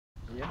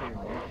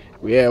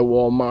We at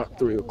Walmart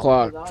 3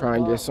 o'clock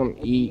trying to get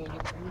something to eat.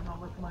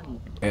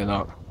 And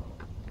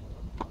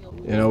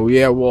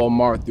we at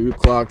Walmart 3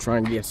 o'clock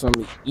trying to get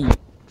something to eat.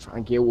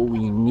 Trying to get what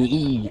we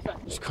need.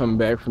 Just coming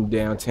back from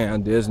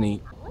downtown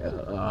Disney. It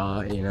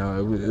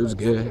was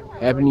good.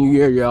 Happy New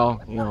Year,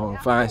 y'all.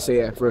 If I didn't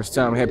say that first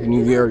time, Happy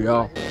New Year,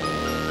 y'all.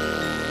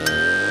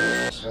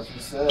 That's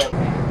what's up.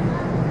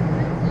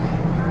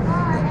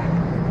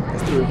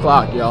 It's 3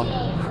 o'clock, y'all.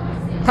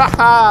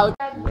 Haha!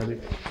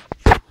 Ready?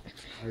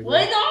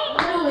 Wait, don't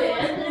do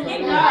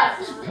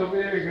it. Come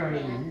here,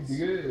 Gunny. You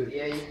good?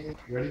 Yeah, you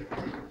Ready?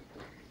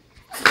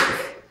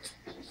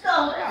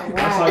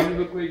 That's how you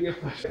look when you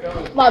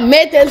get My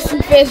method from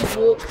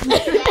Facebook.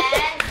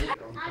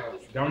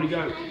 Don't you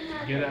gotta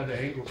get out of the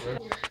angle,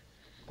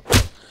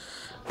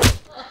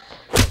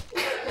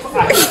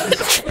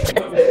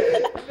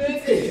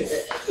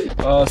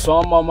 bro. So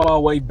I'm on my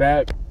way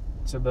back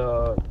to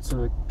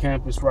the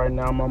campus right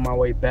now. I'm on my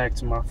way back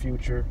to my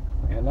future,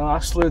 and I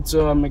slid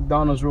to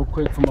McDonald's real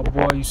quick for my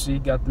boy. You see,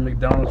 got the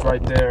McDonald's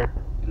right there,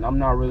 and I'm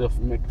not really a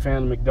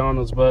fan of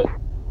McDonald's, but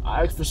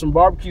I asked for some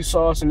barbecue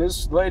sauce, and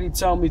this lady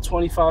told me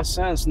 25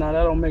 cents. Now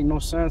that don't make no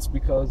sense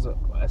because,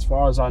 as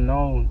far as I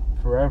know,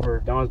 forever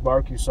McDonald's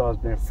barbecue sauce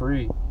been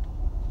free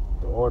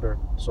to order.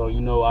 So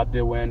I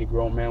did what any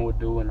grown man would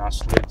do, and I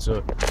slid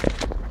to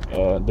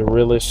the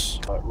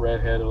realest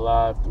redhead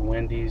alive, the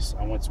Wendy's.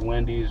 I went to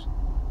Wendy's,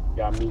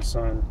 got me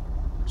something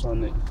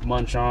to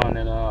munch on,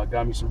 and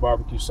got me some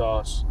barbecue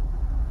sauce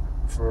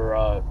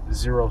for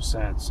 0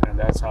 cents, and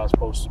that's how it's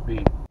supposed to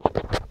be.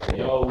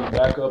 Yo, we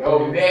back up.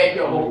 Yo, back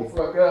the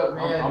fuck up,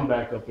 man. I'm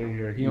back up in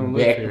here. He don't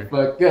live here.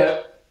 Fuck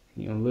up.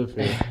 He don't live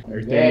here.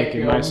 Everything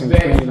looking nice and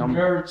clean. I'm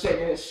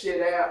checking this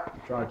shit out.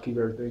 trying to keep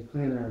everything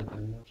clean and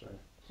everything.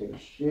 Take a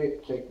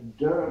shit, take a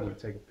dump. I'm gonna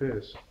take a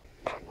piss.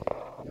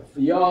 For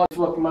y'all, what the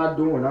fuck am I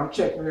doing? I'm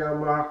checking out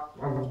my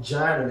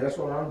vagina. That's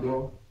what I'm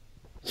doing.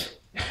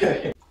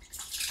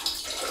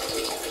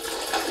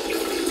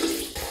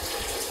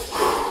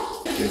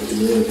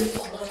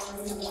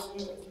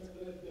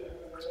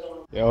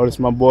 Yo, this is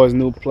my boy's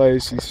new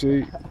place. You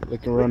see,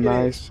 looking real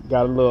nice.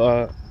 Got a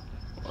little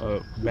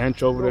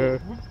bench over there.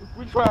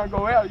 We trying to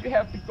go out. You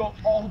have to go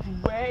all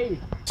the way.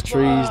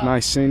 Trees,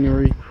 nice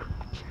scenery.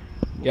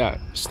 Got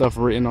stuff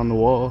written on the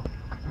wall.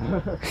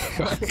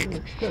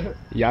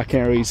 Y'all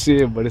can't really see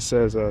it, but it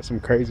says some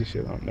crazy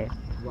shit on there.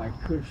 Like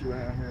cushy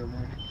around here,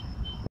 man.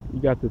 You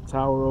got the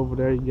tower over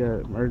there. You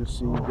got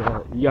emergency.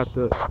 You got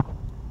the.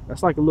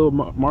 That's like a little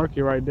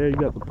market right there. You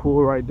got the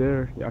pool right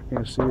there. Y'all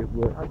can't see it,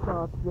 but I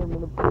can't swim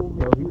in the pool.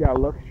 yo, you got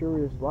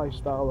luxurious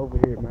lifestyle over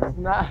here, man.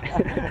 Nah.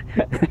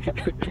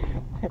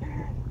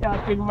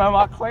 Y'all think about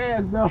my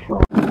clans, though.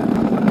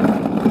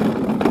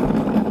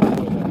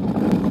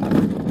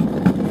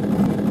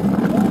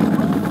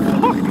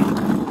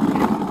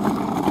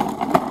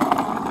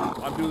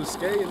 I do the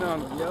skating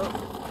on it, yo.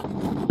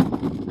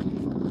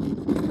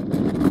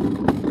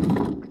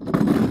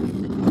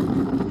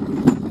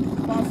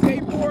 My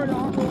skateboard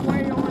on the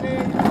way on it.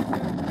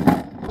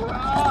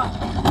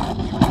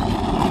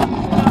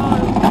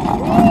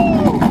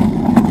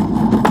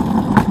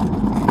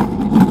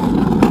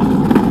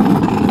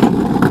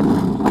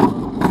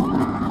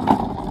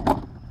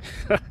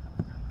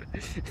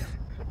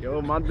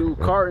 Yo, my dude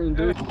carting,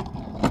 dude.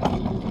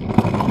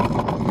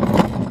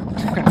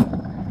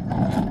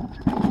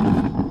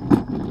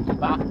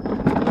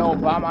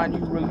 Buy my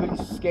new release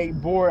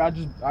skateboard.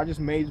 I just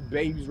made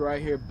babies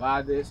right here.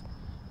 Buy this.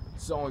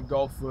 It's only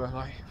go for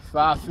like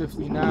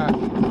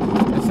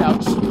 $5.59. That's how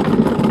cheap.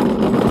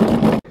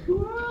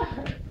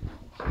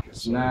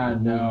 It's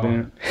not,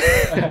 no.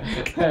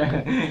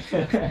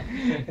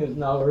 It's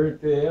not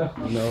worth it.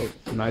 No,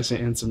 nice and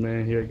intimate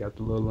in here. Got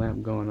the little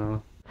lamp going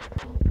on.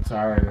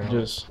 Sorry, man. I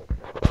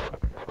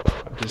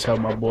just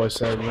helped my boy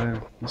settle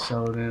in. He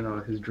settled in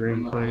on his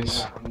dream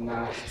place.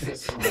 Nah,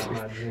 it's not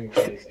my dream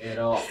place at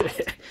all.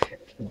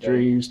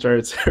 Dream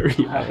starts to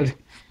reality.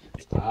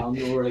 I don't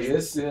know where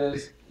this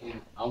is.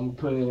 I'm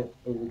putting a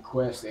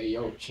request that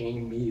yo,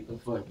 chain me the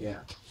fuck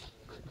out.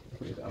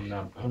 I'm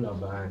not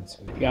buying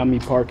it. Got me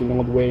parking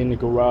all the way in the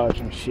garage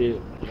and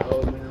shit.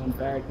 Yo, man, I'm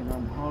back and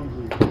I'm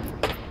hungry.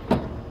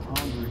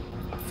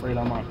 Afraid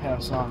I might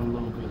pass out in a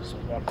little bit, so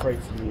you gotta pray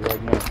for me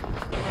right now.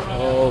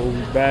 Oh, we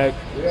back.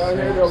 Yeah,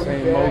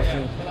 same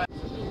motion.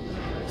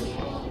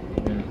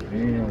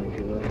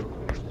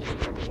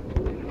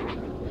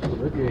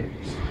 Look at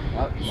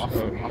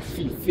my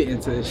feet fit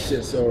into this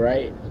shit, so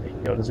right?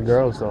 Yo, there's a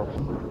girl though.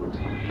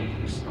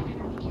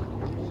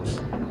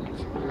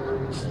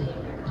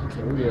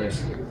 Oh yeah.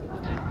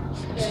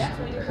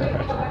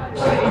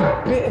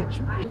 Hey, bitch.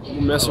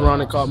 You mess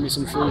around and caught me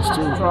some fish too.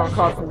 I'm trying to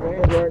caught some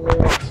land right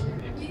now.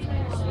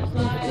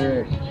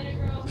 Yeah.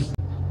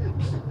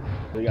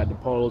 They got the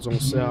polos on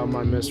sale. I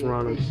might mess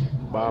around and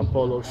buy a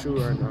polo shoe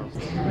right now.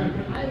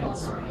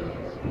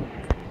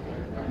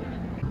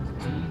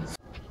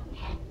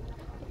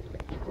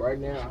 Right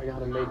now, I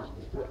gotta make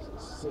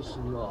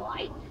decision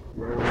light.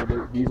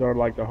 Bro, these are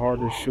like the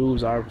hardest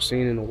shoes I've ever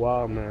seen in a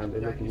while, man.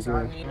 They're looking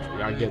good.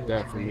 Y'all get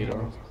that from me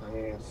though.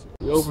 Vans.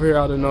 We over here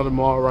at another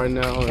mall right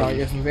now. Trying to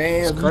get some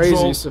Vans. It's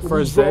crazy. It's the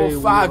first day.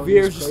 5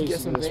 years just just to get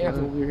some Vans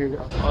over here.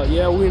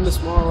 Yeah, we in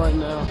this mall right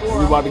now.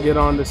 We about to get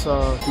on this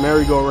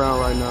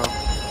merry-go-round right now.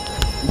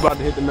 We about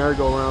to hit the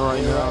merry-go-round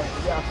right now.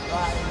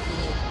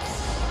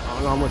 I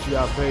don't know how much you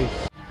gotta pay.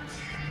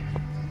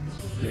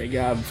 They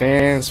got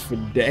Vans for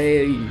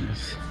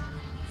days.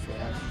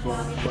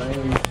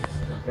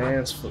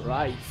 Vans for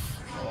life.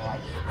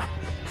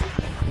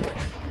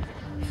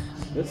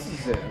 This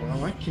is it.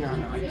 Why can't I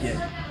not get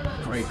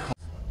great?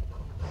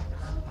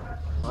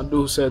 My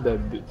dude said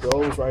that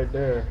those right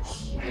there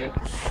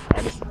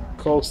are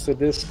close to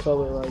this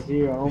color right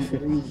here. I don't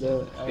believe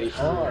that. They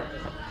are.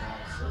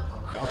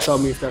 Y'all tell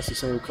me if that's the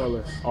same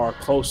color or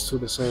close to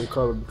the same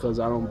color because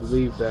I don't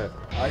believe that.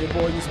 All right, your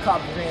boy just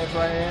copped the Vans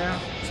right now.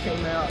 Just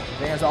came out.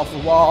 Vans off the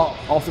wall,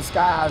 off the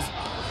skies,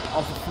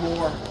 off the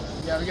floor.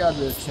 Yeah, we gotta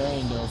do a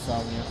chain though, so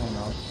I don't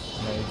know.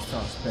 Maybe just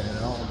trying to spin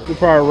it on. You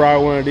probably ride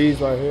one of these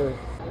right here.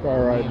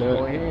 Probably right Go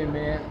there. ahead,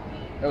 man.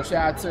 Yo,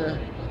 shout out to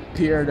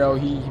Pierre though.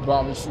 He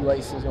bought me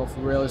shoelaces. Yo, for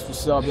real, it's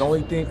what's up. The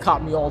only thing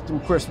caught me all through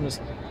Christmas.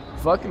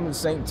 Fuck him at the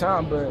same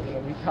time, but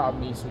he caught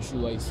me some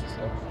shoelaces.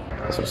 So.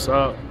 That's what's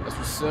up. That's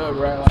what's up,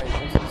 right?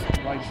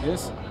 Like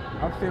this.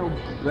 I feel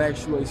black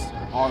shoelaces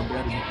are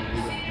better than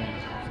the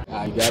Vans.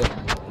 I got it.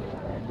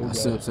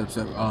 What's up?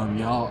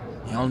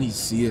 Y'all need to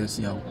see us,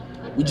 yo.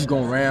 We just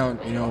go around,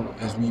 you know,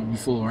 as we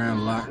fool around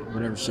a lot,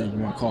 whatever shit you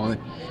want to call it.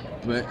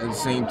 But at the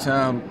same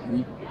time,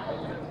 we,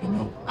 you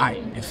know,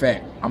 in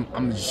fact, I'm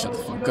gonna just shut the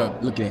fuck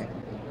up. Look at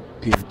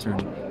Peter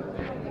Turner.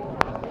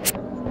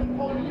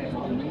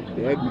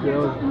 That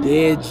girl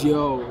dead,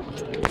 yo.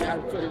 You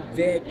gotta put it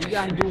dead. You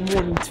gotta do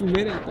more than 2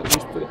 minutes. Though.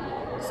 Just put it.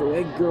 So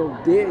that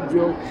girl dead,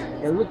 yo.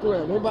 And look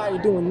around, nobody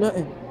doing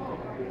nothing.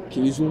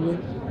 Can you zoom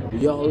in?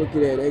 Y'all look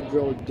at that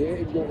girl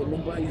dead, yo, and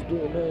nobody's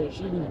doing nothing.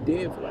 She been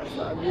dead for like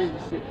 5 years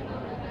and shit.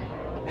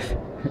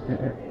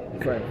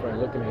 Friend,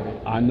 looking at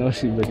it. I know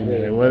she's looking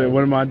at it. What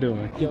am I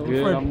doing? Yo,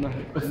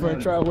 Good.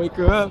 friend tried to wake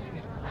her up.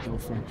 Yo,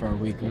 friend tried to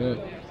wake her up.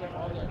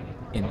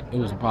 And it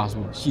was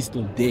impossible. She's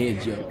still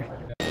dead, yo.